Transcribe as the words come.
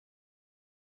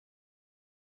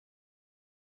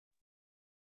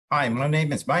Hi, my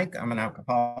name is Mike. I'm an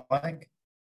alcoholic.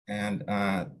 And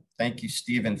thank you,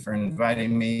 Stephen, for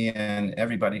inviting me and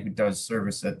everybody who does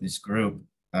service at this group.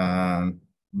 My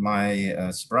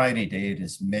sobriety date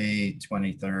is May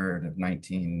 23rd of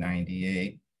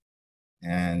 1998.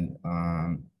 And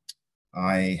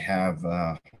I have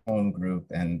a home group,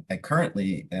 and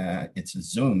currently it's a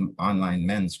Zoom online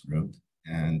men's group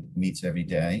and meets every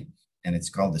day. And it's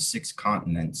called the Six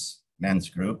Continents Men's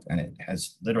Group. And it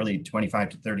has literally 25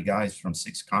 to 30 guys from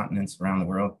six continents around the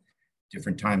world,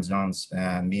 different time zones,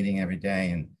 meeting every day.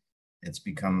 And it's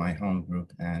become my home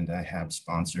group. And I have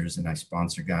sponsors and I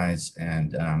sponsor guys.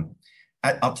 And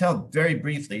I'll tell very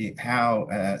briefly how,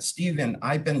 Stephen,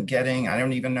 I've been getting, I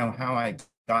don't even know how I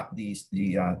got the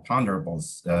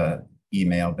Ponderables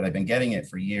email, but I've been getting it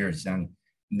for years. And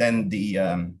then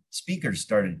the speakers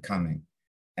started coming.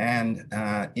 And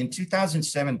in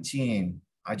 2017,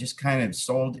 I just kind of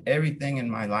sold everything in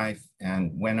my life and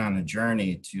went on a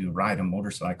journey to ride a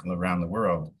motorcycle around the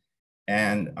world.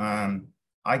 And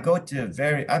I've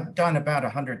done about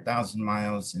 100,000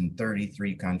 miles in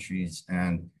 33 countries.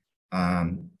 And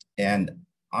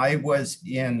I was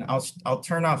I'll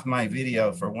turn off my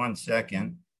video for 1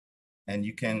 second and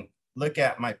you can look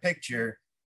at my picture.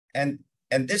 And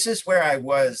this is where I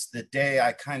was the day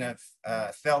I kind of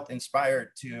felt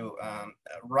inspired to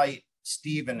write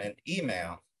Stephen an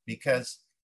email, because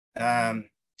that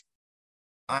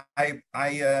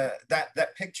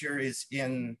picture is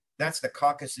that's the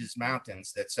Caucasus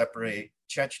Mountains that separate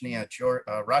Chechnya,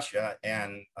 Russia,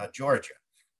 and Georgia,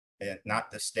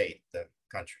 not the state, the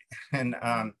country. And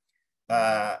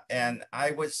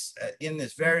I was in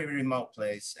this very remote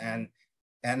place, and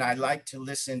I like to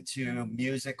listen to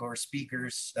music or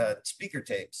speaker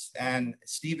tapes. And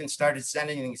Stephen started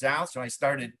sending these out, so I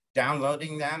started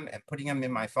downloading them and putting them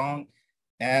in my phone.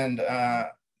 And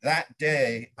that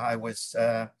day, I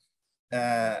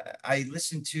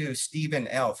listened to Stephen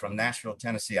L. from Nashville,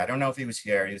 Tennessee. I don't know if he was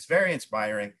here. He was very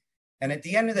inspiring. And at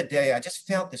the end of the day, I just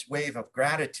felt this wave of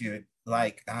gratitude,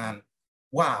 like,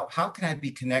 wow, how can I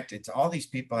be connected to all these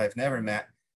people I've never met?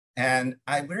 And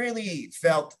I really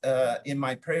felt in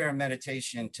my prayer and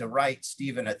meditation to write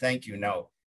Stephen a thank you note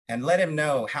and let him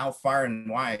know how far and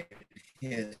wide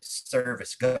his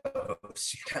service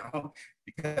goes,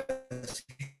 because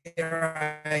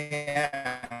here I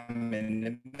am in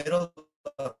the middle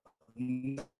of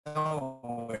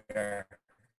nowhere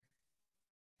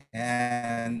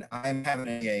and I'm having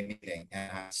a meeting.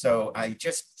 So I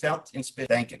just felt inspired,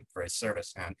 thanking for his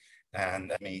service.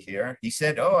 And me here, he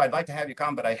said, "Oh, I'd like to have you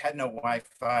come, but I had no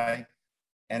Wi-Fi."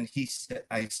 And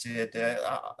I said,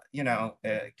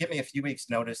 give me a few weeks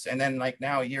notice. And then like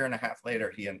now, a year and a half later,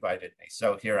 he invited me.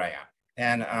 So here I am.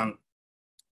 And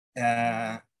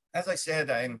as I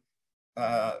said,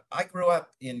 I grew up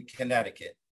in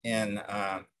Connecticut, in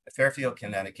Fairfield,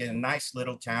 Connecticut, a nice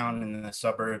little town in the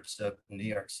suburbs of New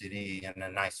York City, and a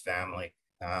nice family,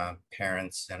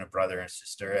 parents and a brother and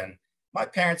sister. And my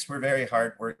parents were very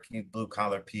hardworking, blue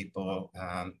collar people.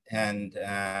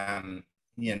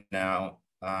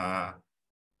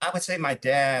 I would say my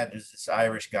dad is this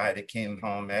Irish guy that came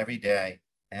home every day,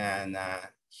 and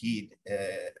he'd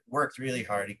worked really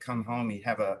hard. He'd come home, he'd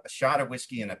have a shot of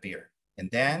whiskey and a beer.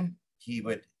 And then he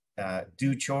would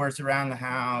do chores around the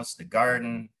house, the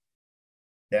garden,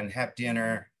 then have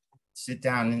dinner, sit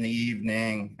down in the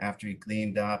evening after he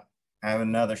cleaned up, have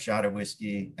another shot of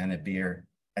whiskey and a beer,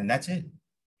 and that's it.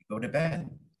 You go to bed.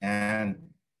 And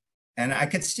I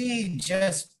could see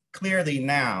just clearly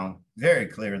now, very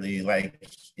clearly, like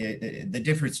the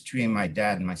difference between my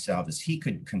dad and myself is he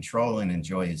could control and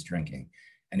enjoy his drinking.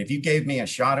 And if you gave me a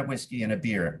shot of whiskey and a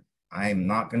beer, I'm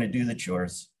not going to do the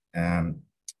chores.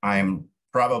 I'm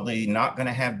probably not going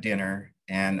to have dinner,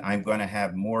 and I'm going to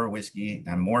have more whiskey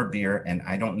and more beer, and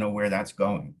I don't know where that's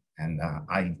going. And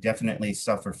I definitely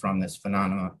suffer from this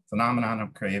phenomenon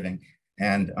of craving.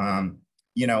 And,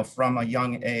 from a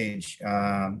young age,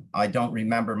 I don't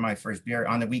remember my first beer.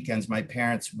 On the weekends, my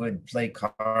parents would play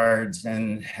cards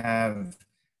and have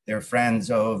their friends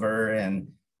over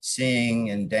and sing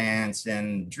and dance,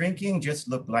 and drinking just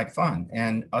looked like fun.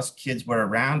 And us kids were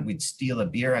around, we'd steal a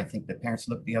beer. I think the parents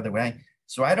looked the other way.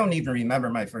 So I don't even remember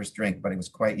my first drink, but it was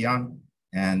quite young.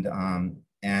 And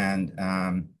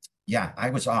yeah, I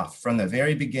was off from the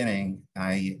very beginning.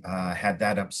 I had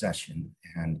that obsession.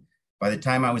 And by the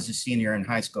time I was a senior in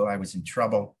high school, I was in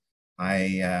trouble.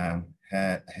 I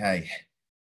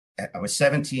was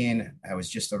 17. I was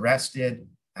just arrested.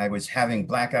 I was having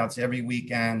blackouts every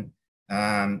weekend.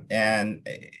 And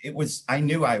I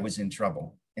knew I was in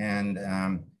trouble. And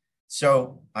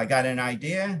so I got an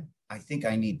idea. I think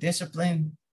I need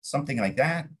discipline. something like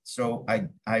that. So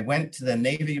I went to the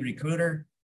Navy recruiter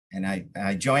and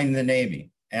I joined the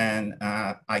Navy. And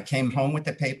I came home with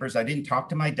the papers. I didn't talk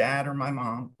to my dad or my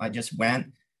mom. I just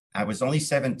went. I was only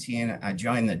 17. I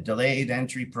joined the delayed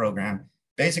entry program.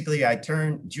 Basically, I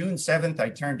turned June 7th, I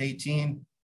turned 18.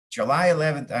 July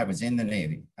 11th, I was in the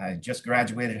Navy. I just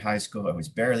graduated high school. I was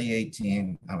barely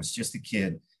 18. I was just a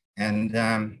kid. And,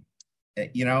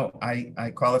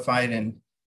 I qualified and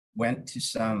went to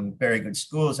some very good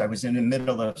schools. I was in the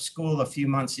middle of school a few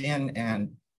months in,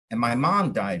 and my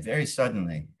mom died very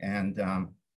suddenly. And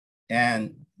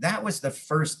that was the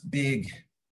first big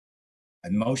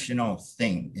emotional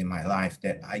thing in my life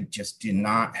that I just did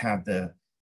not have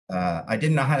I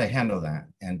didn't know how to handle that.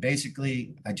 And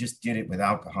basically, I just did it with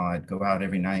alcohol. I'd go out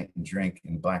every night and drink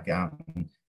and black out.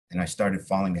 And I started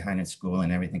falling behind in school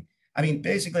and everything. I mean,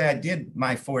 basically, I did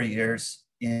my 4 years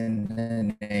in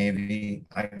the Navy.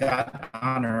 I got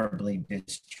honorably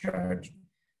discharged.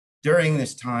 During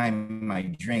this time, my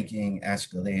drinking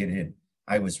escalated.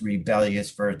 I was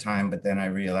rebellious for a time, but then I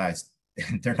realized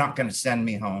they're not going to send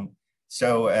me home.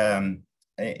 So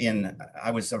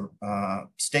I was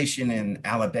stationed in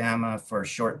Alabama for a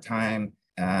short time.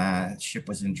 Ship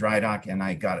was in dry dock, and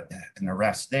I got an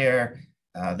arrest there.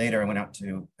 Later, I went out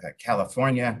to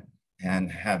California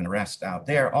and had an arrest out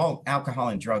there. All alcohol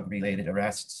and drug-related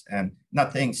arrests, and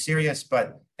nothing serious.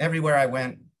 But everywhere I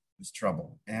went was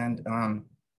trouble. And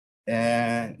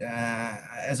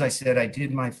as I said, I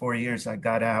did my 4 years. I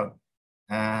got out.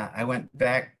 I went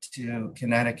back to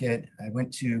Connecticut.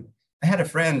 I had a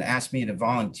friend ask me to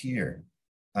volunteer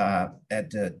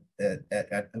at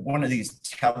one of these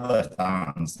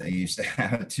telethons they used to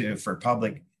have for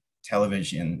public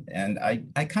television. And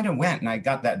I kind of went, and I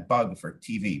got that bug for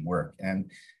TV work. And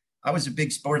I was a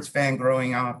big sports fan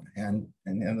growing up. And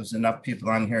there's enough people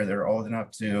on here that are old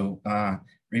enough to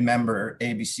remember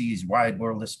ABC's Wide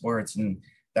World of Sports, and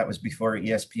that was before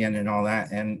ESPN and all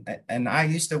that. And I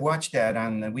used to watch that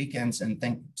on the weekends and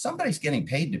think somebody's getting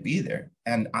paid to be there,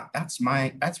 and that's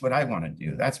what I want to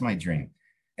do. That's my dream.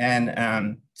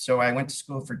 And so I went to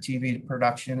school for TV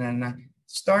production and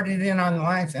started in on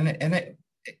life, and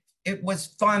it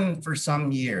was fun for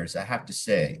some years. I have to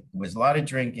say, it was a lot of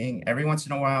drinking. Every once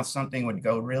in a while, something would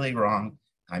go really wrong.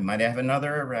 I might have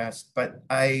another arrest, but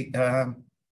I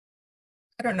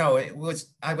don't know.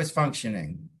 I was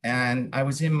functioning, and I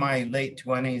was in my late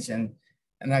 20s, and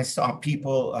I saw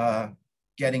people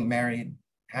getting married,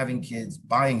 having kids,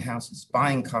 buying houses,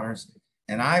 buying cars,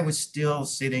 and I was still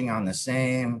sitting on the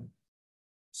same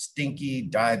stinky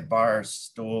dive bar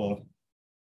stool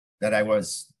that I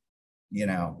was,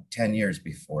 10 years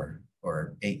before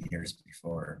or 8 years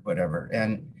before, or whatever.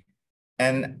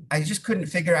 And I just couldn't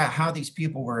figure out how these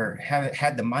people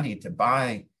had the money to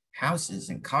buy houses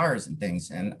and cars and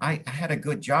things. And I had a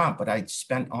good job, but I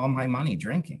spent all my money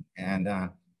drinking. And I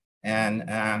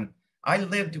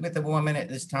lived with a woman at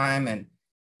this time,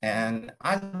 and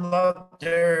I loved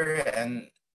her. And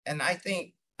I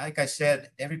think, like I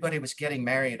said, everybody was getting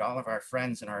married. All of our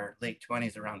friends in our late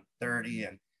 20s, around 30,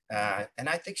 and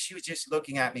I think she was just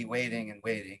looking at me, waiting and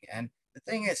waiting. And the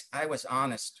thing is, I was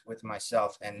honest with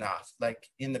myself enough. Like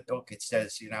in the book, it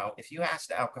says, if you ask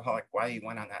the alcoholic why he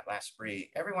went on that last spree,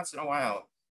 every once in a while,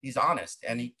 he's honest,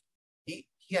 and he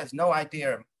has no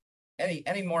idea,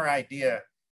 any more idea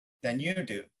than you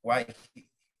do why he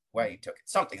took it.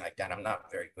 Something like that. I'm not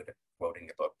very good at quoting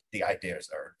the book. The ideas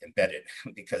are embedded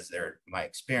because they're my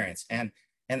experience. And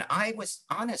I was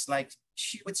honest. Like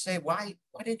she would say, why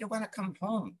did you want to come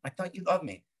home? I thought you loved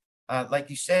me. Like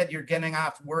you said, you're getting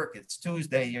off work. It's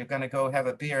Tuesday. You're going to go have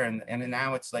a beer. And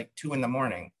now it's like 2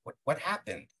 a.m. What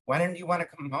happened? Why didn't you want to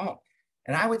come home?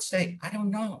 And I would say, I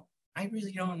don't know. I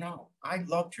really don't know. I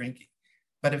love drinking.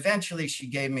 But eventually she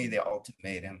gave me the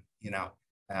ultimatum,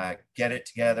 get it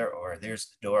together or there's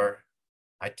the door.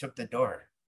 I took the door.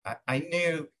 I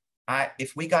knew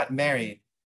if we got married,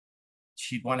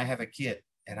 she'd want to have a kid.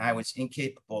 And I was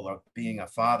incapable of being a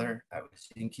father. I was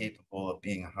incapable of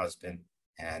being a husband.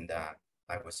 And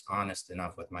I was honest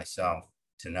enough with myself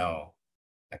to know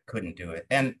I couldn't do it.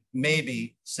 And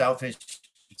maybe selfish,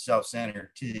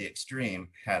 self-centered to the extreme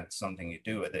had something to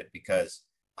do with it, because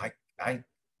I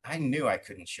knew I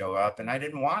couldn't show up and I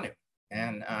didn't want to.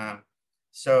 And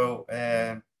so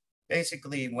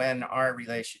basically when our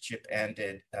relationship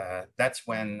ended, that's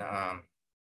when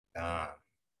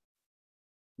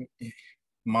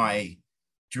my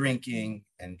drinking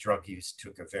and drug use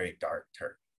took a very dark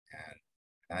turn.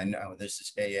 And I know this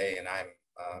is AA, and I'm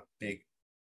a big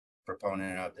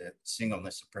proponent of the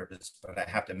singleness of purpose, but I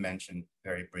have to mention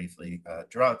very briefly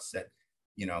drugs that,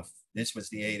 this was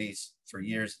the 80s. For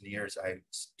years and years, I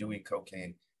was doing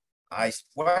cocaine. I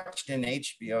watched an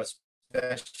HBO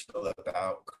special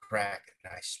about crack,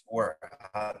 and I swore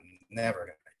I'm never going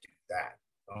to do that.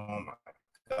 Oh my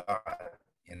God.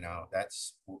 You know,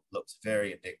 that's looks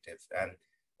very addictive. And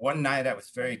one night I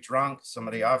was very drunk.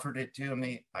 Somebody offered it to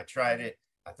me. I tried it.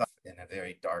 I thought in a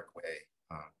very dark way.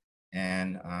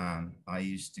 I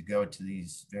used to go to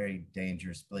these very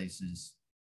dangerous places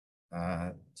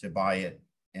to buy it.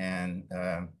 And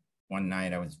one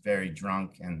night I was very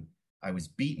drunk and I was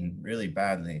beaten really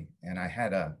badly. And uh,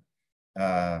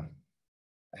 I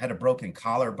had a broken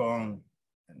collarbone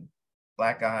and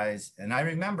black eyes. And I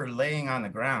remember laying on the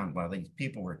ground while these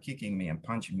people were kicking me and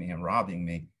punching me and robbing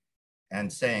me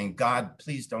and saying, God,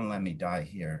 please don't let me die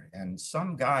here. And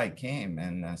some guy came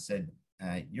and said,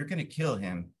 you're going to kill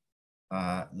him.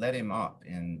 Let him up.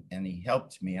 And he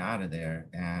helped me out of there.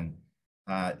 And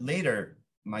later,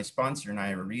 my sponsor and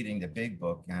I were reading the big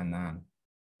book, and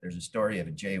there's a story of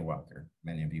a jaywalker.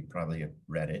 Many of you probably have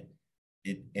read it.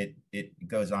 It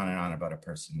goes on and on about a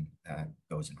person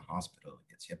goes in a hospital,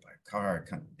 gets hit by a car,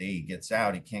 he gets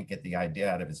out, he can't get the idea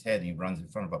out of his head, and he runs in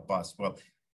front of a bus. Well,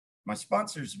 my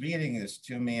sponsor's reading this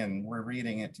to me, and we're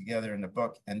reading it together in the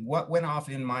book. And what went off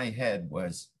in my head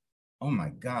was, oh my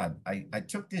God, I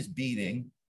took this beating.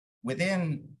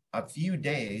 Within a few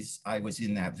days, I was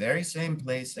in that very same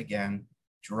place again,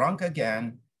 drunk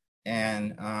again,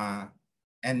 and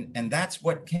that's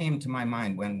what came to my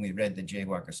mind when we read the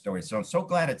Jaywalker story. So I'm so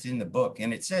glad it's in the book.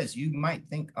 And it says, you might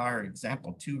think our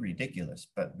example too ridiculous,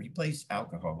 but replace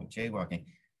alcohol with jaywalking.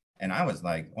 And I was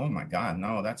like, oh my God,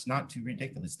 no, that's not too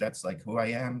ridiculous. That's like who I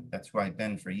am. That's who I've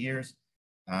been for years.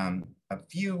 Not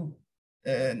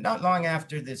long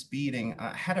after this beating,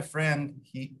 I had a friend.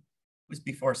 He was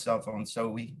before cell phones, so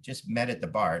we just met at the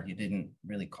bar. You didn't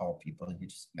really call people. You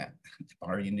just met at the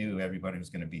bar. You knew everybody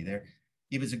was going to be there.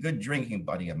 He was a good drinking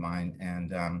buddy of mine,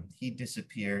 and he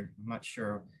disappeared. I'm not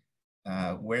sure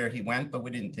where he went, but we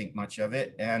didn't think much of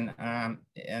it. And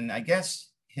I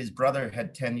guess his brother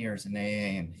had 10 years in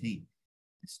AA, and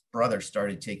his brother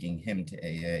started taking him to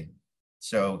AA.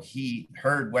 So he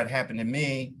heard what happened to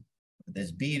me,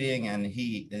 this beating, and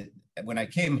when I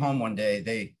came home one day,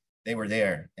 they were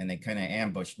there, and they kind of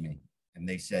ambushed me, and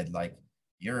they said, like,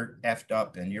 you're effed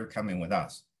up and you're coming with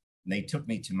us. And they took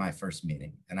me to my first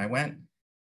meeting, and I went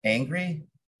angry,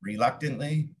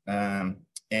 reluctantly,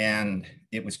 and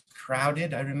it was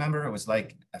crowded. I remember it was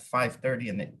like at 5:30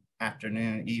 in the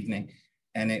afternoon, evening,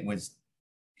 and it was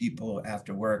people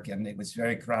after work, and it was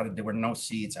very crowded. There were no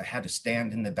seats. I had to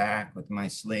stand in the back with my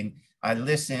sling. I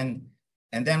listened,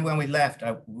 and then when we left,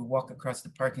 we walked across the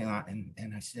parking lot, and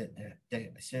I said,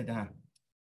 they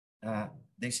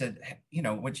said, you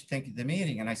know, what'd you think of the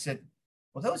meeting? And I said,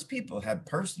 well, those people have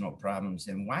personal problems,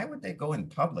 and why would they go in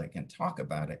public and talk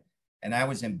about it? And I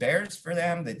was embarrassed for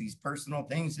them that these personal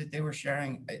things that they were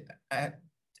sharing.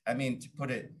 I mean, to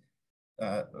put it,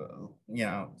 you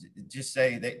know, just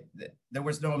say that there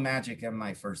was no magic in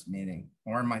my first meeting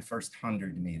or my first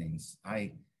 100 meetings.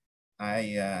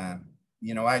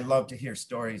 You know, I love to hear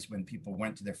stories when people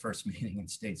went to their first meeting and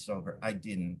stayed sober. I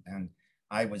didn't, and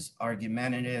I was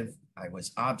argumentative. I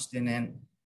was obstinate.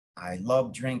 I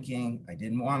loved drinking. I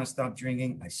didn't want to stop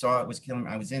drinking. I saw it was killing me.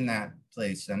 I was in that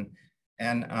place,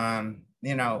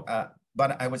 you know,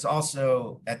 but I was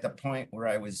also at the point where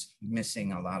I was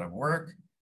missing a lot of work,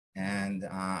 and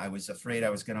I was afraid I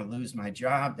was going to lose my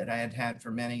job that I had had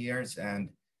for many years. And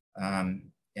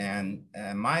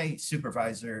my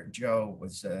supervisor, Joe,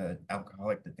 was an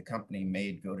alcoholic that the company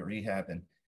made go to rehab. And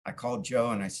I called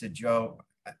Joe and I said, Joe,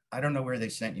 I don't know where they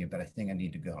sent you, but I think I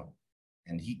need to go.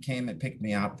 And he came and picked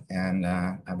me up, and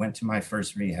I went to my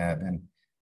first rehab. And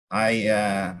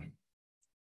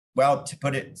well, to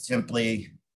put it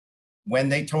simply, when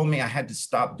they told me I had to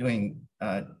stop doing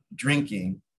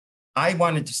drinking, I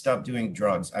wanted to stop doing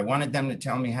drugs. I wanted them to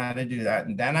tell me how to do that.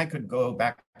 And then I could go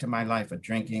back to my life of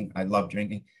drinking. I love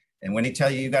drinking. And when they tell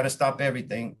you got to stop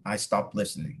everything, I stopped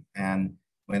listening. And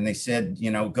when they said, you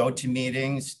know, go to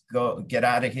meetings, go get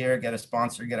out of here, get a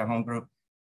sponsor, get a home group,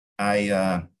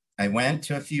 I went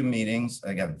to a few meetings.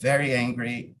 I got very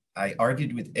angry. I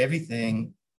argued with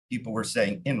everything people were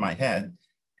saying in my head.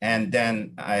 And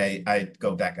then I'd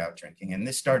go back out drinking. And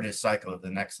this started a cycle of the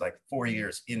next like 4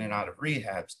 years in and out of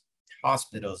rehabs,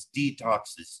 hospitals,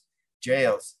 detoxes,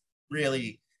 jails,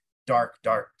 really dark,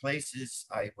 dark places.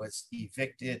 I was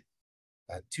evicted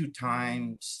 2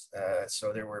 times.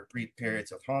 So there were brief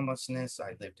periods of homelessness.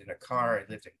 I lived in a car. I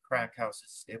lived in crack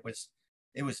houses. It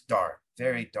was dark,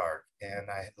 very dark.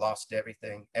 And I had lost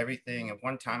everything. And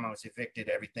one time I was evicted,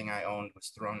 everything I owned was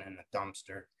thrown in a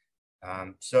dumpster.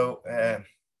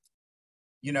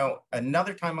 You know,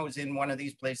 another time I was in one of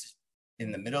these places,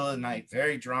 in the middle of the night,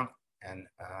 very drunk. And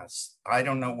I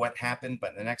don't know what happened,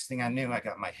 but the next thing I knew, I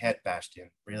got my head bashed in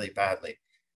really badly.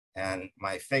 And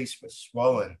my face was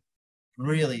swollen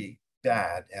really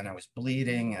bad. And I was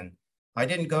bleeding. And I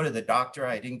didn't go to the doctor.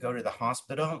 I didn't go to the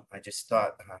hospital. I just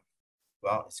thought,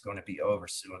 well, it's going to be over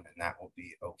soon and that will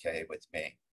be okay with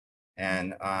me.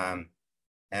 And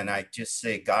I just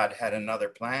say God had another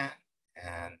plan.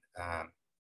 And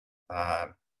uh,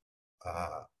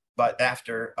 but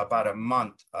after about a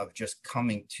month of just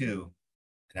coming to,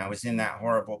 and I was in that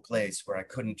horrible place where I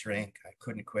couldn't drink, I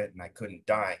couldn't quit, and I couldn't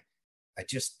die. I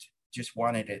just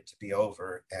wanted it to be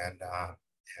over.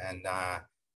 And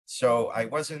so I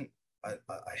wasn't a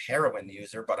heroin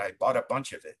user, but I bought a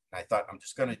bunch of it. And I thought, I'm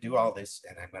just going to do all this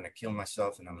and I'm going to kill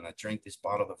myself and I'm going to drink this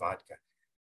bottle of vodka.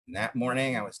 And that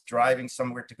morning I was driving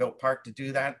somewhere to go park to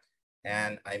do that.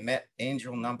 And I met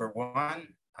angel number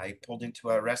one. I pulled into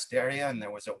a rest area and there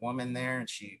was a woman there and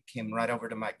she came right over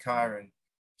to my car and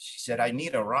she said, I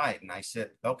need a ride. And I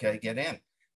said, okay, get in.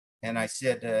 And I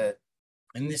said,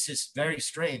 and this is very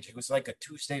strange. It was like a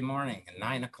Tuesday morning at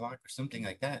 9 o'clock or something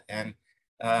like that. And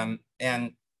I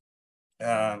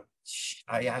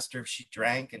asked her if she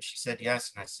drank and she said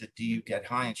yes. And I said, do you get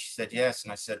high? And she said yes.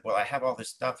 And I said, well, I have all this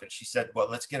stuff. And she said, well,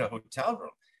 let's get a hotel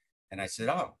room. And I said,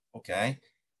 oh, okay.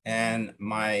 And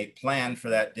my plan for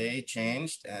that day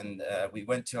changed and we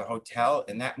went to a hotel.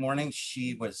 And that morning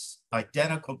she was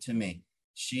identical to me.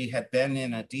 She had been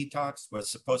in a detox, was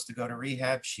supposed to go to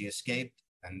rehab. She escaped,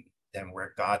 and then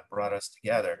where God brought us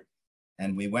together.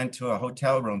 And we went to a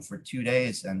hotel room for 2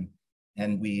 days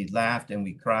and we laughed and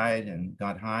we cried and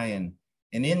got high. And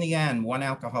in the end, one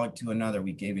alcoholic to another,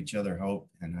 we gave each other hope.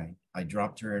 And I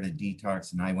dropped her at a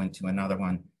detox and I went to another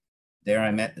one. There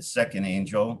I met the second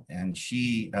angel and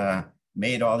she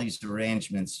made all these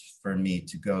arrangements for me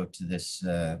to go to this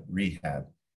rehab.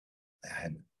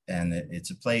 And it's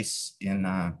a place in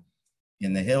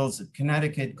the hills of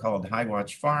Connecticut called High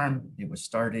Watch Farm. It was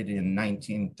started in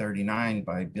 1939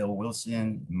 by Bill Wilson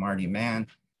and Marty Mann.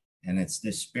 And it's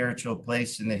this spiritual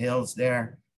place in the hills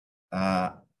there.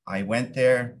 I went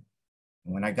there.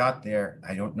 When I got there,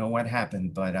 I don't know what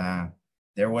happened, but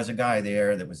there was a guy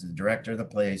there that was the director of the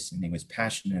place, and he was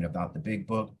passionate about the big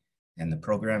book and the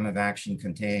program of action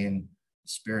contained, the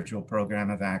spiritual program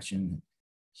of action.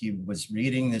 He was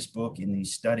reading this book in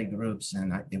these study groups,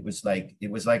 and it was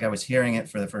like I was hearing it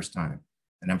for the first time.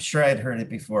 And I'm sure I'd heard it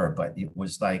before, but it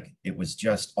was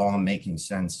just all making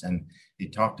sense. And he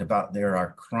talked about there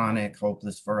are chronic,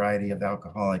 hopeless variety of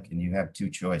alcoholic, and you have two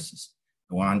choices: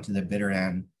 go on to the bitter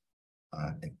end,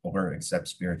 or accept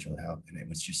spiritual help. And it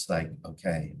was just like,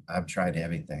 okay, I've tried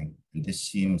everything, and this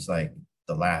seems like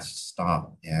the last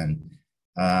stop. And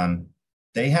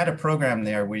they had a program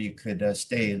there where you could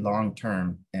stay long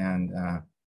term, and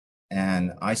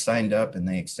I signed up, and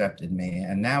they accepted me.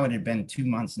 And now it had been 2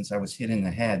 months since I was hit in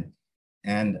the head,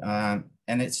 and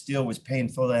it still was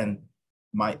painful, and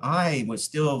my eye was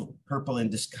still purple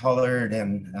and discolored,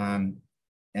 and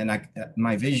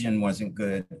my vision wasn't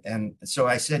good. And so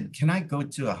I said, can I go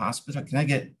to a hospital? Can I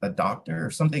get a doctor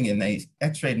or something? And they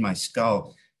x-rayed my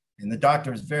skull. And the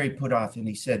doctor was very put off. And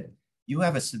he said, you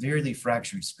have a severely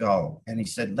fractured skull. And he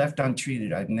said, left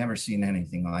untreated, I've never seen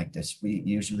anything like this. We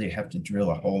usually have to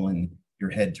drill a hole in your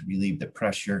head to relieve the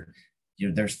pressure.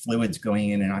 There's fluids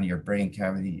going in and out of your brain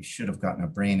cavity. You should have gotten a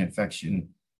brain infection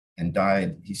and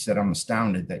died. He said, I'm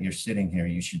astounded that you're sitting here.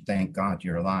 You should thank God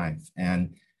you're alive.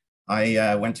 And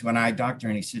I went to an eye doctor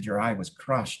and he said, your eye was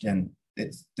crushed and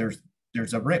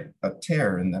there's a rip, a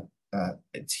tear in the,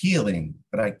 it's healing,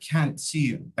 but I can't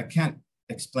see, I can't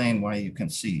explain why you can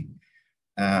see.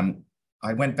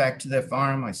 I went back to the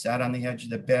farm. I sat on the edge of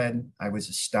the bed. I was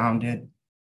astounded.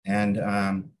 And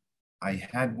I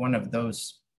had one of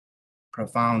those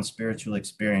profound spiritual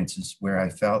experiences where I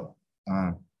felt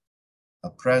a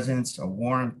presence, a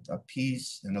warmth, a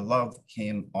peace, and a love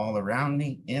came all around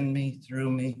me, in me,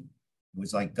 through me. It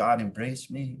was like God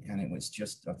embraced me, and it was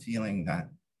just a feeling that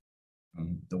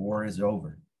the war is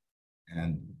over.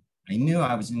 And I knew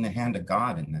I was in the hand of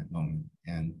God in that moment.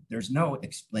 And there's no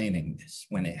explaining this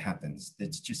when it happens.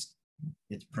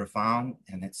 It's profound,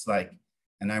 and it's like,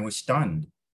 and I was stunned.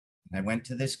 And I went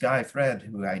to this guy, Fred,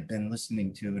 who I'd been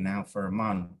listening to now for a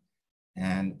month.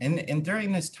 And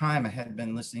during this time, I had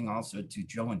been listening also to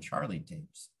Joe and Charlie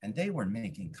tapes, and they were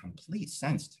making complete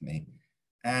sense to me.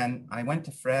 And I went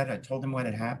to Fred, I told him what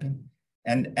had happened.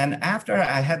 And after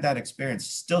I had that experience,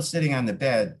 still sitting on the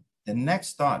bed, the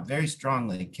next thought very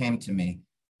strongly came to me,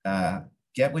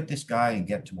 get with this guy and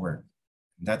get to work.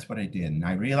 And that's what I did. And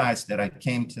I realized that I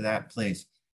came to that place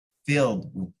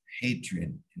filled with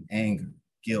hatred and anger,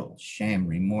 guilt, shame,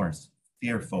 remorse,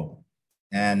 fearful.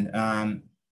 And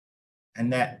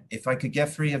that if I could get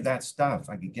free of that stuff,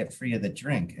 I could get free of the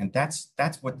drink. And that's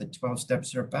what the 12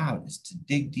 steps are about, is to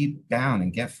dig deep down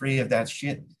and get free of that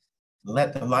shit.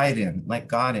 Let the light in, let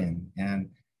God in. And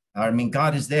I mean,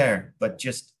 God is there, but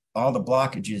just all the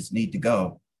blockages need to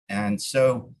go. And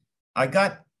so I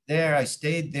got there, I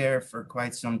stayed there for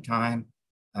quite some time,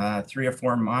 3 or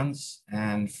 4 months,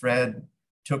 and Fred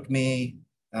took me,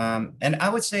 and I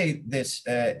would say this,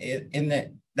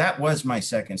 that was my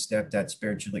second step, that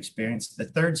spiritual experience. The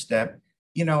third step,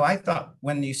 I thought,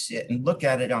 when you sit and look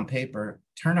at it on paper,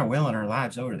 turn our will and our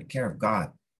lives over to the care of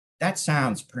God, that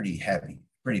sounds pretty heavy,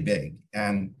 pretty big.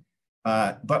 And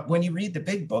but when you read the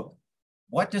big book,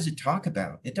 what does it talk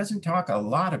about? It doesn't talk a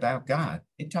lot about God.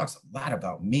 It talks a lot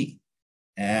about me.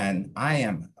 And I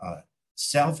am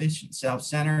selfish and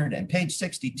self-centered. And page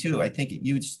 62, I think it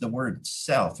used the word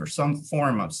self, or some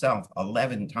form of self,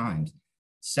 11 times.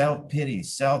 Self-pity,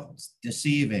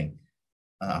 self-deceiving,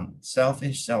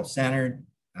 selfish, self-centered,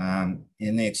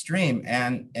 in the extreme.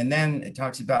 And then it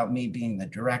talks about me being the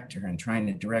director and trying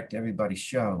to direct everybody's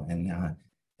show.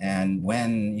 And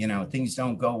when, things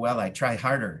don't go well, I try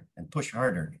harder and push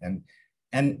harder.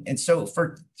 And so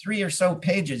for 3 or so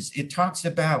pages, it talks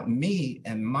about me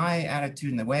and my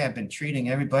attitude and the way I've been treating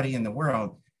everybody in the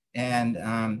world. And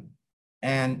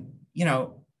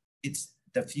it's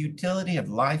the futility of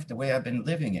life, the way I've been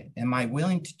living it. Am I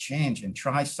willing to change and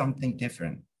try something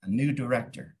different, a new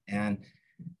director? And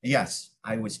yes,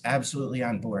 I was absolutely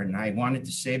on board, and I wanted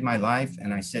to save my life.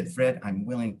 And I said, Fred, I'm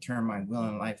willing to turn my will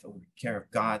and life over to the care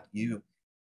of God, you,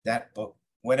 that book,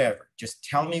 whatever. Just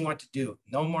tell me what to do.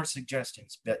 No more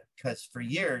suggestions. But because for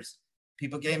years,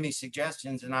 people gave me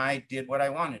suggestions and I did what I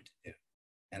wanted to do.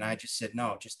 And I just said,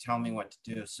 no, just tell me what to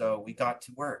do. So we got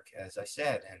to work, as I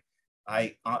said. And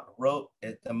I wrote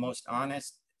the most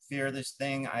honest, fearless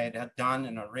thing I had done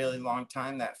in a really long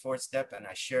time, that fourth step, and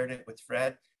I shared it with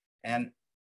Fred. And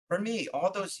for me,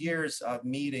 all those years of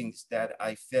meetings that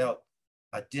I felt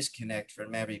a disconnect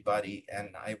from everybody,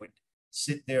 and I would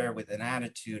sit there with an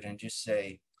attitude and just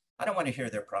say, I don't want to hear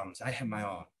their problems. I have my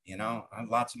own, I have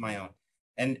lots of my own.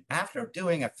 And after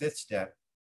doing a fifth step,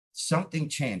 something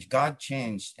changed. God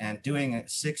changed. And doing a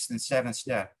sixth and seventh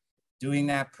step, doing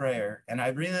that prayer. And I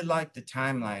really like the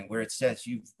timeline where it says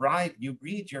you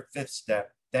read your fifth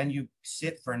step, then you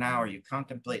sit for an hour, you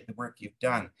contemplate the work you've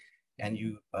done, and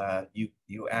you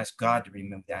ask God to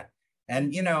remove that.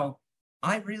 And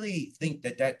I really think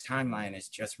that timeline is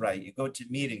just right. You go to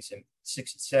meetings, and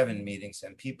 6 and 7 meetings,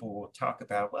 and people will talk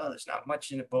about, well, there's not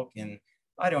much in the book, and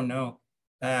I don't know.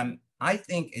 I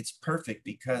think it's perfect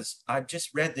because I've just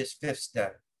read this fifth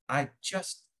step. I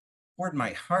just poured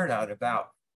my heart out about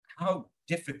how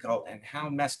difficult and how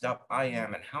messed up I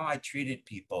am and how I treated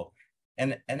people.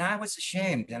 And I was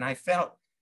ashamed, and I felt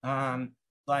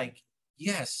like,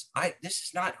 yes, this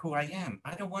is not who I am.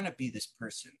 I don't want to be this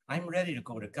person. I'm ready to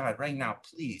go to God right now.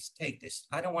 Please take this.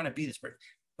 I don't want to be this person.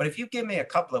 But if you give me a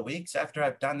couple of weeks after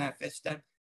I've done that fifth step,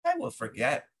 I will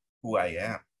forget who I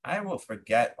am. I will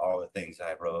forget all the things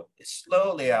I wrote.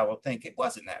 Slowly, I will think it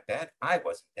wasn't that bad. I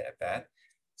wasn't that bad.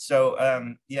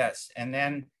 So yes. And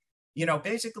then,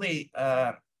 basically,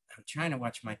 I'm trying to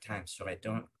watch my time so I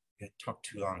don't talk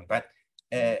too long, but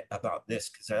about this,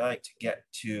 because I like to get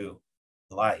to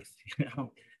life.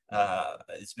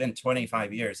 It's been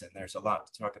 25 years and there's a lot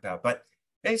to talk about. But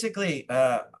basically,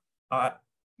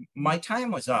 my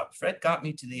time was up. Fred got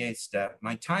me to the 8th step.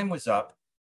 My time was up,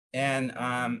 and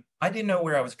I didn't know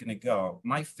where I was going to go.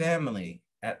 My family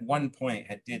at one point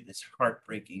had did this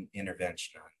heartbreaking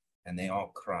intervention on me, and they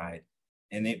all cried.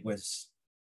 And it was,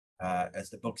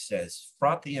 as the book says,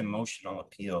 frothy emotional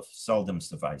appeal seldom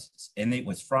suffices. And it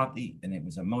was frothy and it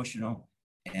was emotional.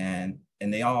 And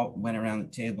they all went around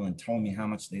the table and told me how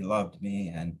much they loved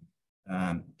me, and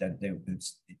that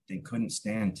they couldn't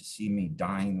stand to see me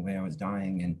dying the way I was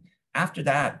dying. And after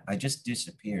that, I just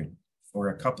disappeared. For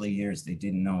a couple of years, they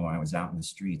didn't know I was out in the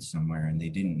streets somewhere, and they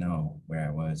didn't know where I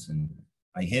was, and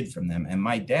I hid from them. And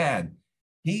my dad,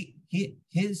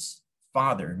 his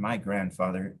father, my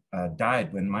grandfather,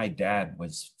 died when my dad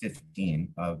was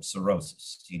 15 of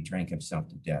cirrhosis. He drank himself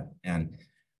to death. And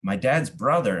my dad's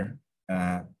brother,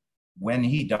 when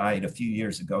he died a few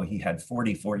years ago, he had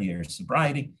 44 years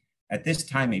sobriety. At this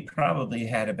time, he probably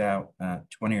had about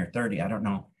 20 or 30, I don't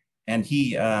know. And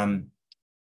he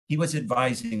was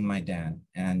advising my dad.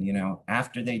 And,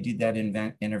 after they did that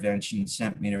intervention,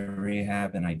 sent me to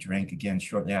rehab, and I drank again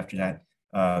shortly after that.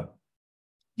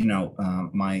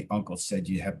 My uncle said,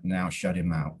 you have now shut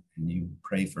him out, and you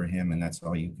pray for him, and that's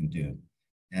all you can do.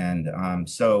 And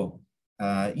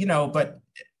but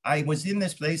I was in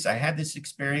this place, I had this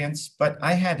experience, but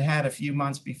I had had a few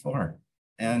months before.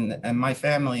 And my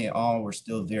family all were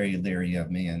still very leery of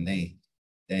me. And they,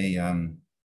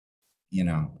 you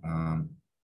know,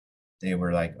 they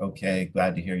were like, okay,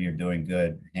 glad to hear you're doing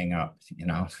good. Hang up, you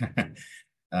know.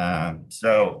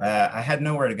 I had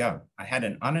nowhere to go. I had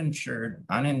an uninsured,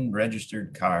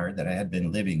 unregistered car that I had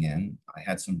been living in. I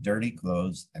had some dirty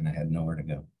clothes and I had nowhere to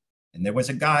go. And there was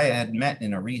a guy I had met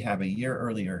in a rehab a year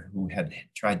earlier who had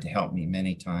tried to help me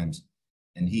many times.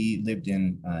 And he lived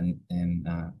in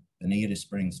Bonita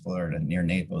Springs, Florida, near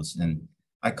Naples. And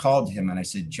I called him and I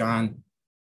said, John,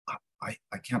 I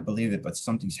can't believe it, but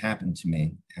something's happened to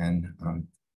me. And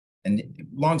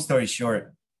long story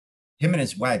short, him and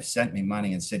his wife sent me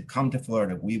money and said, come to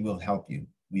Florida. We will help you.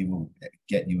 We will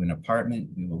get you an apartment.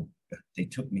 They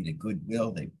took me to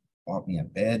Goodwill. They bought me a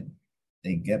bed.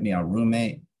 They get me a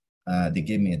roommate. They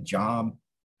gave me a job.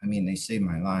 I mean, they saved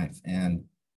my life and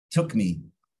took me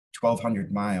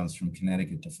 1,200 miles from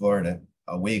Connecticut to Florida,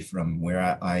 away from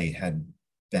where I had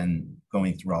been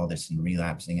going through all this and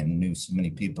relapsing and knew so many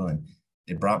people. And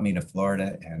they brought me to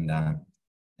Florida. And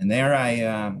there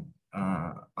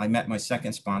I met my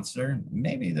second sponsor.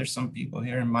 Maybe there's some people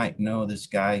here who might know this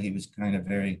guy. He was kind of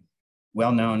very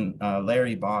well-known,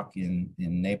 Larry Bach in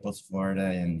Naples, Florida.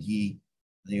 And he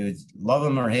would love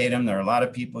him or hate him. There are a lot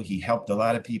of people. He helped a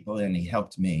lot of people and he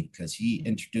helped me because he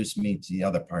introduced me to the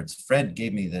other parts. Fred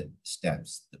gave me the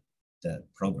steps, the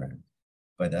program.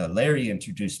 But Larry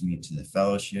introduced me to the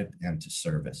fellowship and to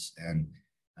service. And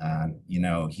you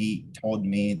know, he told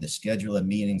me the schedule of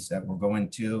meetings that we're going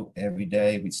to every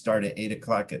day. We'd start at 8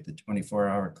 o'clock at the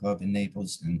 24-hour club in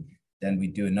Naples, and then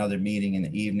we'd do another meeting in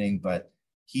the evening. But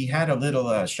he had a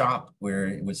little shop where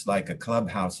it was like a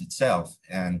clubhouse itself.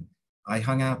 And I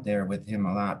hung out there with him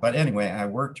a lot. But anyway, I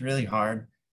worked really hard.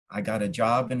 I got a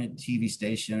job in a TV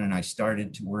station and I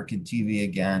started to work in TV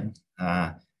again.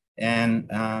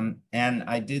 And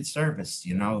I did service.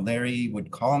 You know, Larry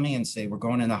would call me and say, we're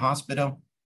going in the hospital.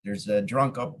 There's a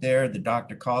drunk up there. The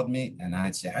doctor called me and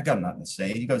I'd say, I got nothing to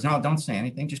say. He goes, no, don't say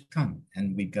anything. Just come.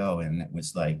 And we'd go. And it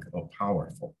was like, oh,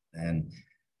 powerful. And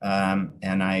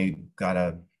I got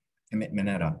a commitment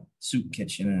at a soup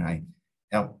kitchen and I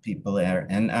helped people there.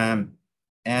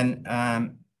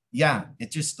 Yeah, it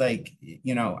just like,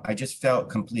 you know, I just felt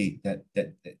complete that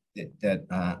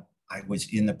I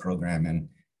was in the program and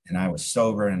I was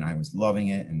sober and I was loving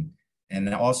it.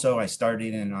 And also I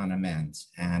started in on amends.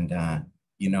 And,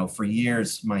 you know, for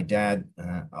years, my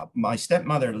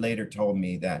stepmother later told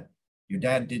me that your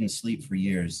dad didn't sleep for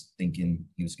years thinking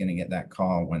he was going to get that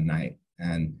call one night.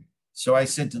 And so I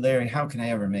said to Larry, how can I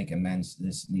ever make amends to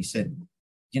this? And he said,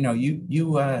 you know, he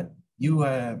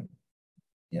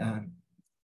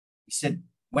said,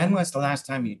 when was the last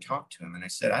time you talked to him? And I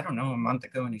said, I don't know, a month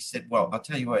ago. And he said, well, I'll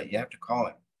tell you what, you have to call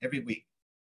him every week.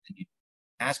 And you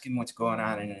ask him what's going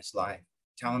on in his life.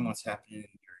 Tell him what's happening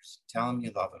in yours. Tell him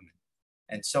you love him.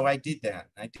 And so I did that.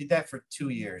 I did that for 2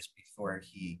 years before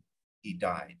he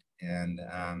died. And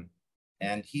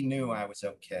he knew I was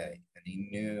okay. And he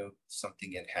knew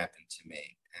something had happened to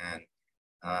me.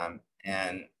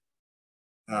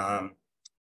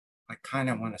 I kind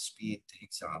of want to speed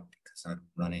things up because I'm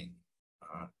running.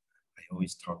 I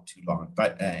always talk too long.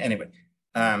 But anyway,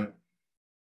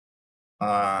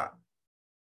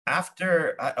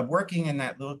 after working in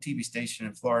that little TV station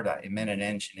in Florida, I met an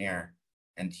engineer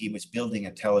and he was building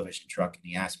a television truck and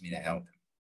he asked me to help him.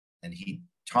 And he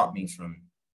taught me from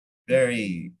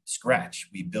very scratch.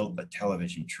 We built a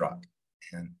television truck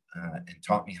and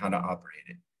taught me how to operate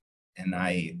it. And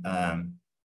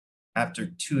after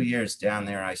 2 years down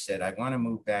there, I said, I want to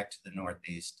move back to the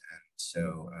Northeast. And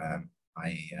so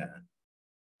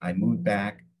I moved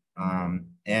back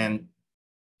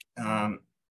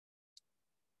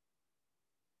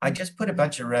I just put a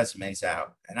bunch of resumes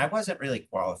out and I wasn't really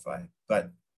qualified, but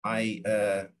I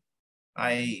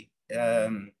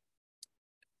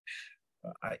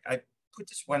put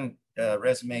this one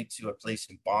resume to a place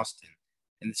in Boston.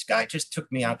 And this guy just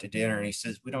took me out to dinner and he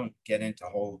says, we don't get into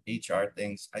whole HR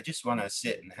things. I just want to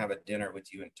sit and have a dinner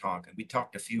with you and talk. And we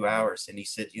talked a few hours and he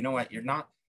said, you know what, you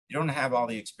don't have all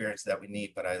the experience that we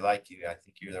need, but I like you. I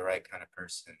think you're the right kind of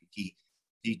person. He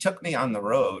took me on the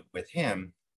road with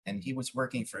him and he was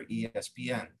working for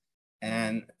ESPN.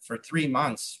 And for 3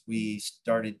 months, we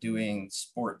started doing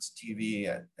sports TV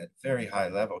at very high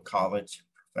level, college,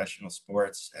 professional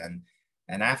sports. And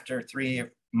after 3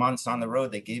 months on the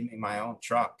road, they gave me my own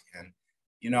truck. And,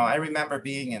 you know, I remember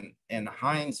being in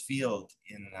Heinz Field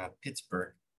in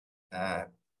Pittsburgh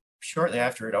shortly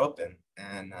after it opened.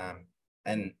 And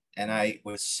I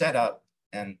was set up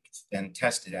and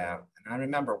test it out. And I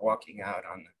remember walking out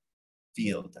on the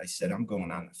field. I said, I'm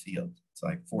going on the field. It's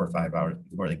like 4 or 5 hours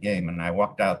before the game. And I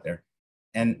walked out there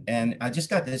and I just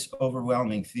got this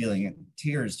overwhelming feeling and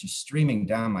tears just streaming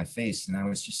down my face. And I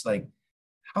was just like,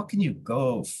 how can you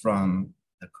go from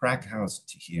the crack house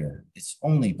to here? It's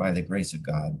only by the grace of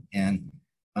God. And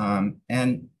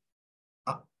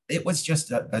it was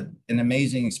just an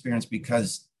amazing experience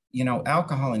because, you know,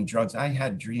 alcohol and drugs, I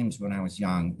had dreams when I was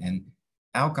young, and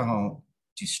alcohol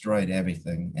destroyed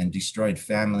everything and destroyed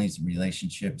families and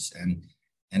relationships. And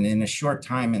in a short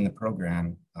time in the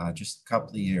program, just a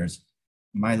couple of years,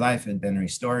 my life had been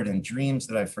restored and dreams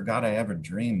that I forgot I ever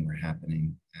dreamed were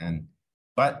happening.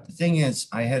 But the thing is,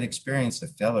 I had experienced a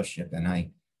fellowship, and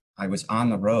I was on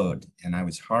the road, and I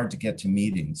was hard to get to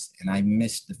meetings, and I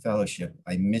missed the fellowship.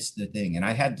 I missed the thing. And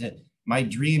I had to, my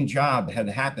dream job had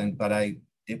happened, but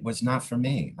it was not for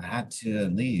me. I had to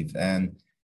leave. And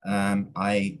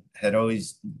I had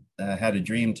always had a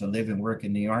dream to live and work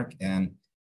in New York. And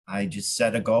I just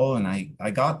set a goal, and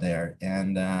I got there,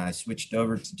 and I switched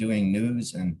over to doing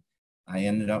news, and I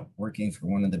ended up working for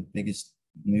one of the biggest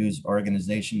news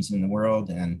organizations in the world.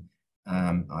 And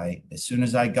as soon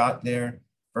as I got there,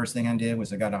 first thing I did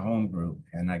was I got a home group,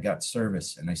 and I got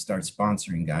service, and I started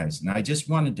sponsoring guys. And I just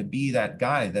wanted to be that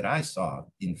guy that I saw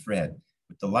in Fred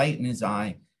with the light in his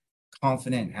eye,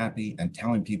 confident, happy, and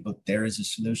telling people there is a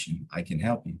solution. I can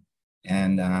help you.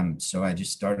 And so I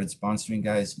just started sponsoring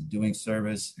guys, doing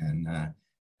service.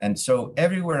 And so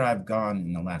everywhere I've gone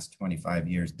in the last 25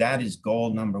 years, that is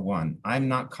goal number one. I'm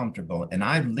not comfortable. And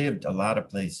I've lived a lot of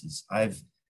places. I've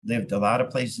lived a lot of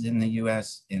places in the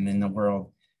US and in the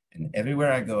world. And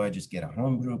everywhere I go, I just get a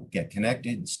home group, get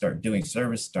connected, start doing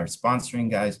service, start sponsoring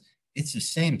guys. It's the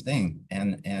same thing.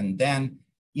 And then,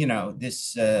 you know,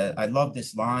 I love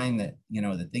this line that, you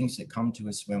know, the things that come to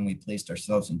us when we placed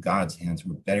ourselves in God's hands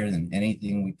were better than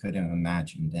anything we could have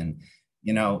imagined. And,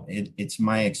 you know, it's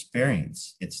my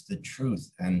experience. It's the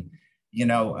truth. And, you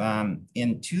know,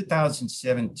 in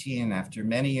 2017, after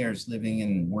many years living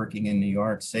and working in New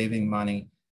York, saving money,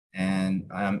 and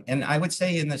I would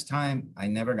say in this time, I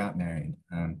never got married.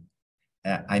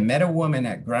 I met a woman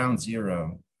at Ground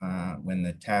Zero when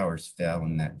the towers fell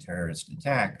in that terrorist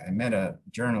attack. I met a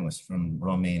journalist from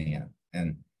Romania,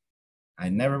 and I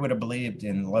never would have believed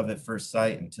in love at first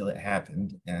sight until it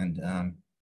happened.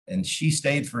 And she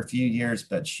stayed for a few years,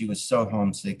 but she was so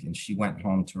homesick, and she went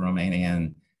home to Romania,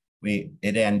 and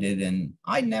it ended. And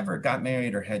I never got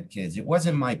married or had kids. It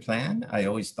wasn't my plan. I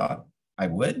always thought I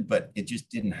would, but it just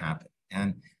didn't happen.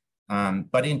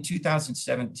 But in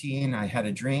 2017, I had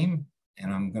a dream,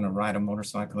 and I'm going to ride a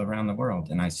motorcycle around the world.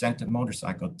 And I sent a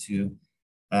motorcycle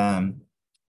I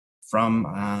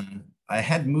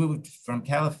had moved from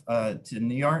to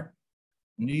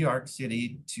New York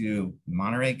City to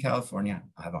Monterey, California.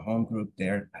 I have a home group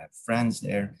there. I have friends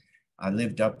there. I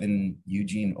lived up in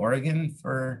Eugene, Oregon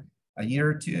for a year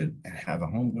or two. I have a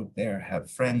home group there. I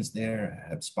have friends there. I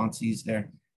have sponsees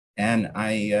there. And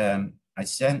I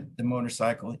sent the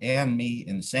motorcycle and me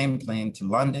in the same plane to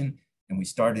London, and we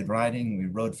started riding. We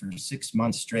rode for 6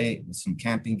 months straight with some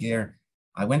camping gear.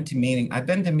 I've been to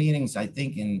meetings, I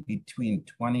think, in between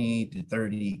 20 to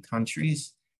 30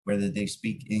 countries, whether they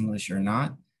speak English or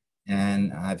not.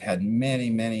 And I've had many,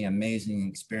 many amazing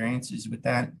experiences with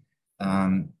that.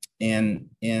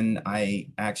 And I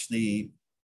actually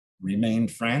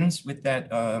remained friends with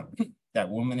that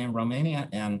woman in Romania.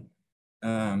 And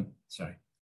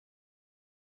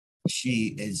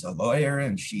she is a lawyer,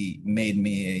 and she made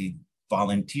me a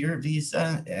volunteer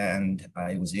visa, and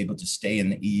I was able to stay in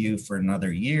the EU for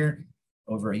another year,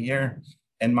 over a year.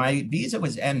 And my visa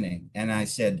was ending. And I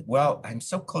said, well, I'm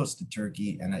so close to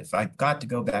Turkey, and if I've got to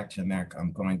go back to America,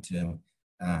 I'm going to.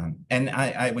 And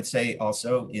I would say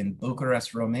also in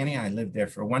Bucharest, Romania, I lived there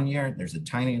for 1 year. There's a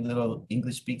tiny little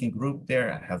English-speaking group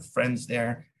there. I have friends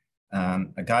there.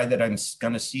 A guy that I'm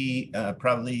going to see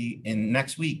probably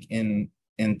next week in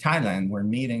Thailand. We're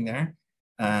meeting there.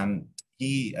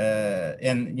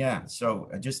 So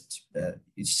just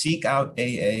seek out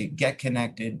AA, get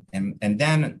connected, and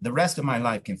then the rest of my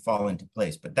life can fall into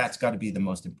place. But that's got to be the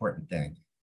most important thing,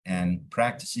 and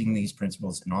practicing these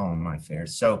principles in all of my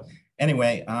affairs. So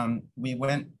anyway, I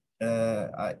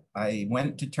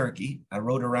went to Turkey. I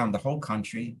rode around the whole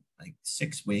country, like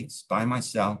 6 weeks by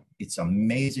myself. It's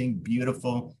amazing,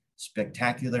 beautiful,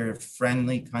 spectacular,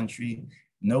 friendly country.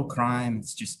 No crime.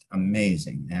 It's just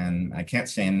amazing. And I can't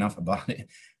say enough about it.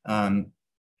 And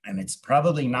it's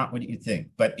probably not what you think.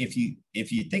 But if you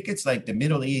think it's like the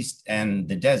Middle East and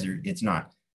the desert, it's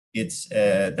not.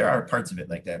 There are parts of it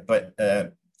like that. But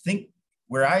think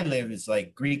where I live is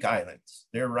like Greek islands.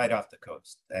 They're right off the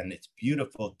coast, and it's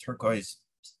beautiful turquoise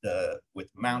with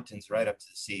mountains right up to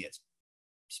the sea. It's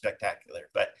spectacular.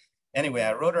 But anyway,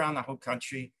 I rode around the whole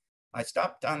country. I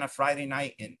stopped on a Friday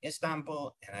night in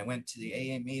Istanbul, and I went to the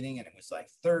AA meeting, and it was like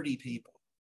 30 people,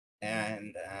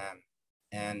 and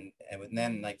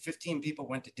then like 15 people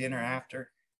went to dinner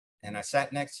after. And I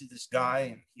sat next to this guy,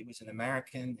 and he was an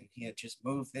American, and he had just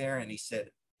moved there. And he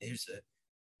said,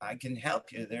 I can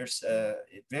help you. It's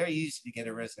very easy to get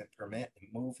a resident permit and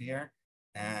move here.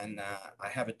 And I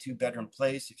have a 2-bedroom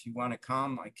place. If you want to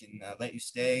come, I can let you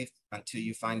stay until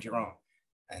you find your own.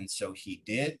 And so he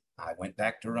did. I went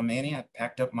back to Romania,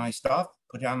 packed up my stuff,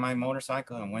 put it on my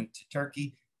motorcycle, and went to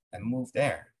Turkey and moved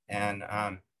there. And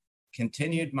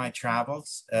continued my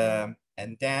travels.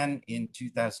 And then in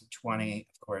 2020,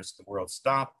 of course, the world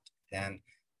stopped. And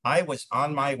I was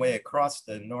on my way across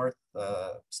the north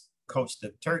coast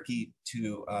of Turkey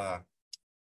to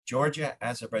Georgia,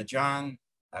 Azerbaijan.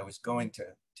 I was going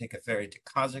to take a ferry to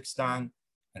Kazakhstan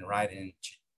and ride in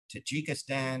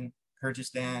Tajikistan,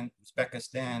 Kyrgyzstan,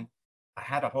 Uzbekistan. I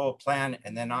had a whole plan,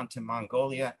 and then on to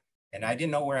Mongolia. And I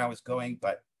didn't know where I was going,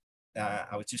 but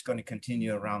I was just going to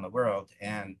continue around the world.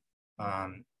 And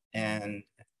then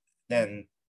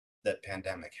the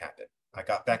pandemic happened. I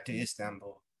got back to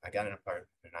Istanbul. I got an apartment,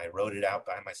 and I wrote it out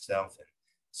by myself and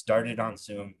started on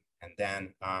Zoom. And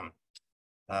then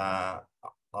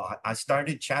I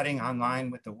started chatting online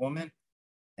with a woman,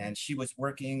 and she was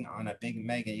working on a big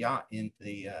mega yacht in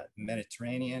the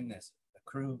Mediterranean as a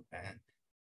crew.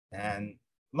 And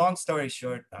long story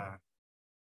short,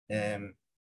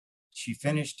 she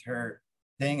finished her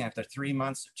thing after 3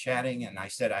 months of chatting. And I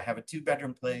said, I have a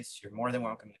 2-bedroom place. You're more than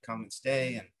welcome to come and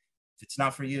stay. And if it's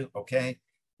not for you, okay,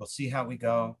 we'll see how we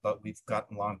go. But we've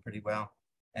gotten along pretty well.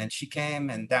 And she came,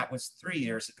 and that was 3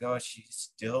 years ago. She's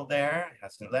still there,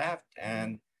 hasn't left.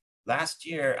 And last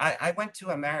year, I went to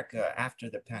America after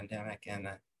the pandemic, and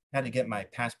I had to get my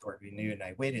passport renewed. And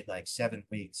I waited like 7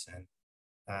 weeks.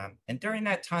 And during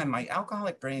that time, my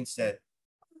alcoholic brain said,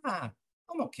 I'm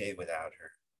okay without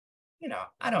her.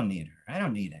 I don't need her. I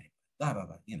don't need any, blah, blah,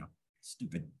 blah,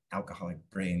 stupid alcoholic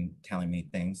brain telling me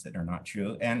things that are not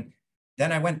true. And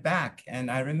then I went back,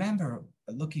 and I remember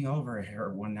looking over at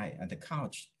her one night on the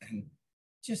couch, and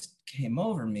just came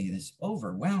over me this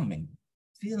overwhelming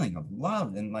feeling of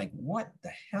love. And like, what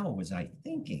the hell was I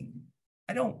thinking?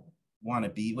 I don't want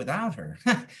to be without her.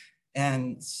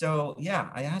 And so, yeah,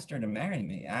 I asked her to marry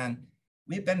me. And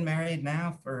we've been married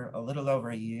now for a little over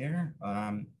a year.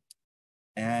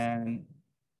 And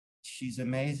she's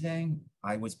amazing.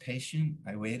 I was patient.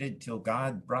 I waited till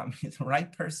God brought me the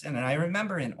right person. And I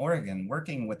remember in Oregon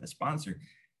working with a sponsor,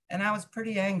 and I was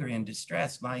pretty angry and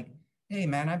distressed. Like, hey,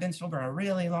 man, I've been sober a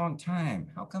really long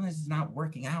time. How come this is not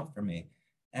working out for me?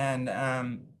 And,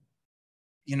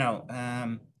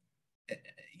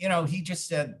 he just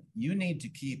said, you need to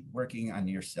keep working on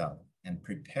yourself and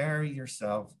prepare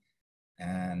yourself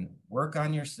and work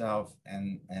on yourself,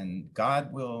 and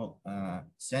God will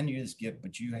send you this gift,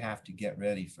 but you have to get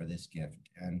ready for this gift.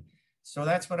 And so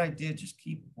that's what I did, just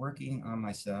keep working on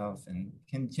myself and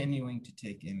continuing to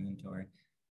take inventory,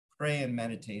 pray and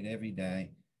meditate every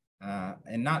day,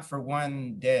 and not for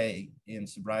one day in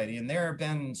sobriety. And there have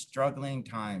been struggling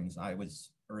times. I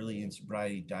was early in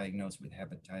sobriety, diagnosed with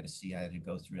hepatitis C. I had to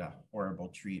go through a horrible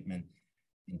treatment.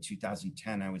 In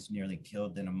 2010, I was nearly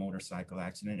killed in a motorcycle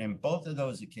accident. And both of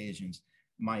those occasions,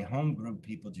 my home group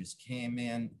people just came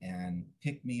in and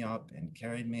picked me up and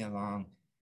carried me along.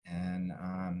 And,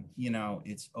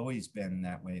 it's always been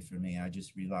that way for me. I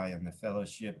just rely on the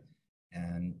fellowship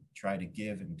and try to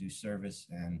give and do service.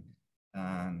 And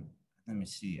let me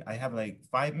see, I have like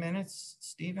 5 minutes,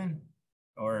 Stephen,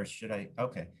 or should I?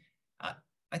 Okay.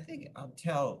 I think I'll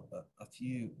tell a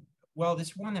few. Well,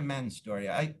 this one amends story,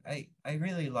 I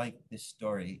really like this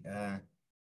story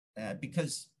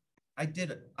because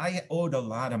I owed a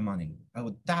lot of money. I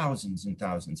owed thousands and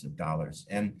thousands of dollars.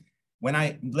 And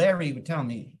when Larry would tell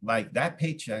me, like, that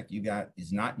paycheck you got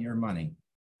is not your money.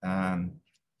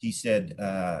 He said,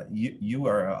 you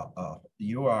are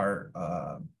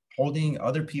holding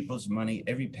other people's money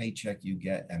every paycheck you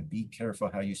get, and be careful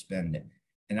how you spend it.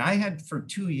 And I had for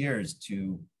 2 years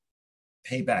to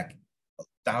pay back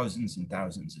thousands and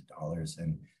thousands of dollars.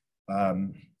 And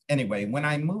anyway, when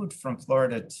I moved from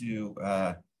Florida to,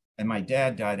 and my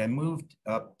dad died, I moved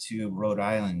up to Rhode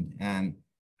Island. And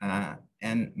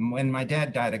when my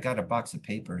dad died, I got a box of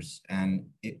papers, and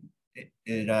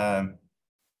there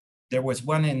was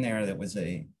one in there that was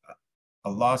a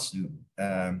lawsuit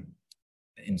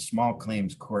in small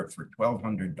claims court for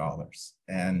 $1,200.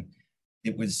 And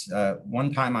it was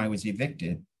one time I was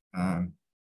evicted.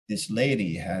 this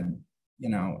lady had,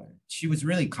 she was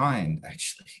really kind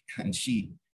actually, and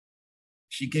she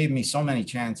gave me so many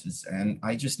chances, and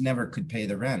I just never could pay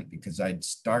the rent because I'd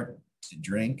start to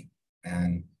drink,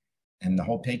 and the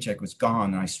whole paycheck was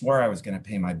gone. And I swore I was going to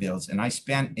pay my bills. And I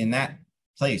spent in that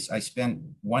place, I spent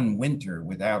one winter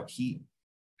without heat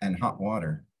and hot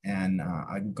water. And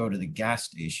I would go to the gas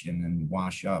station and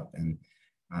wash up. And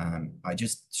I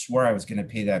just swore I was going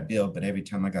to pay that bill. But every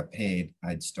time I got paid,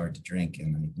 I'd start to drink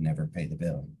and I'd never pay the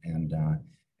bill. And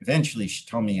eventually she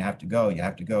told me, you have to go, you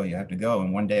have to go, you have to go.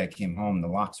 And one day I came home, the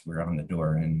locks were on the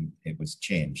door and it was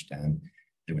changed and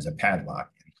there was a padlock.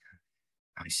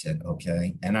 I said,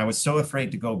 okay. And I was so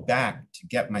afraid to go back to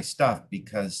get my stuff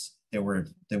because I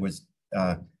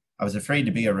was afraid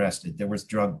to be arrested. There was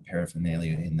drug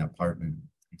paraphernalia in the apartment.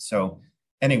 So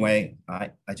anyway,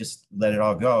 I just let it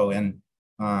all go. And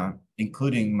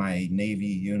including my Navy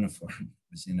uniform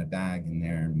was in a bag in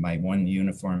there, my one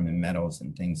uniform and medals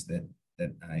and things that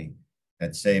I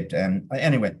had saved. And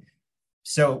anyway,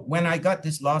 so when I got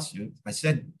this lawsuit,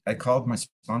 I called my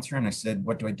sponsor and I said,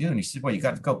 what do I do? And he said, well, you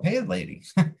got to go pay the lady.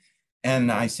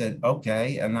 And I said,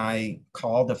 okay. And I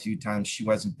called a few times. She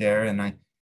wasn't there. And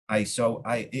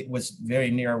it was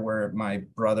very near where my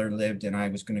brother lived and I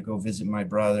was going to go visit my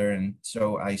brother. And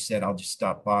so I said, I'll just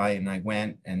stop by. And I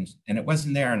went and it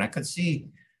wasn't there. And I could see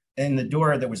in the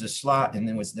door, there was a slot and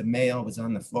the mail was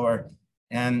on the floor.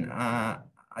 And I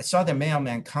saw the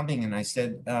mailman coming and I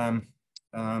said,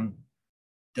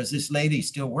 does this lady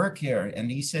still work here? And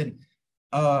he said,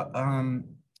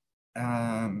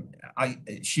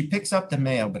 she picks up the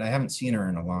mail, but I haven't seen her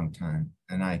in a long time.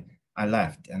 And I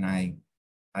left and I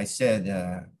said,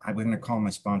 I was going to call my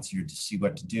sponsor to see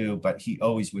what to do, but he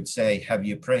always would say, have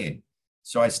you prayed?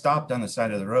 So I stopped on the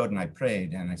side of the road and I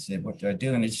prayed and I said, what do I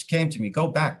do? And it just came to me, go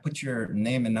back, put your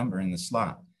name and number in the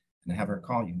slot and have her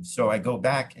call you. So I go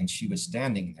back and she was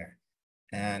standing there.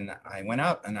 And I went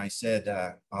up and I said,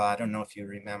 I don't know if you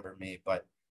remember me, but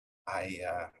I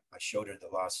showed her the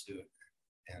lawsuit.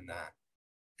 And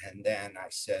then I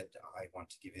said, I want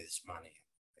to give you this money.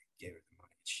 I gave her the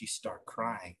money. She started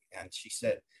crying. And she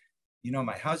said,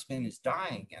 my husband is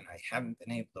dying and I haven't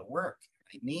been able to work.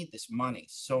 I need this money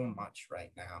so much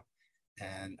right now.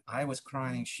 And I was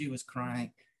crying. She was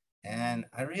crying. And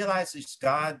I realized it's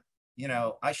God.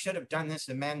 I should have done this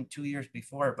amend 2 years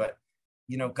before, but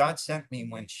God sent me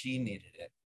when she needed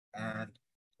it. And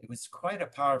it was quite a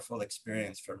powerful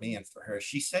experience for me and for her.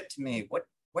 She said to me,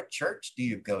 what church do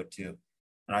you go to?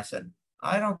 And I said,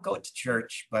 I don't go to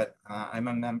church, but I'm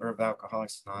a member of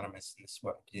Alcoholics Anonymous. And this is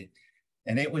what I did.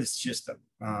 And it was just,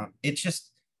 it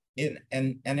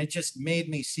just made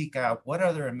me seek out what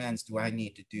other amends do I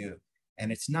need to do?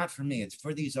 And it's not for me, it's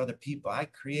for these other people. I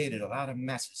created a lot of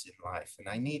messes in life and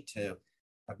I need to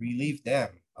relieve them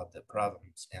of the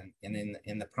problems, and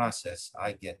in the process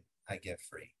I get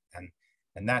free, and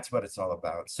that's what it's all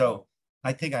about. So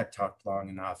I think I've talked long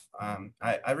enough.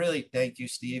 I really thank you,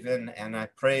 Stephen, and I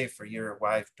pray for your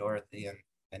wife Dorothy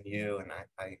and you, and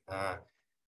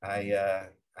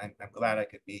I'm glad I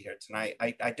could be here tonight.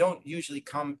 I don't usually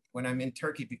come when I'm in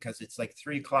Turkey because it's like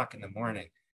 3 o'clock in the morning,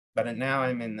 but now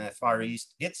I'm in the Far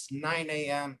East. It's 9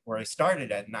 a.m. or I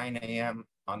started at 9 a.m.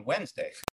 on Wednesday.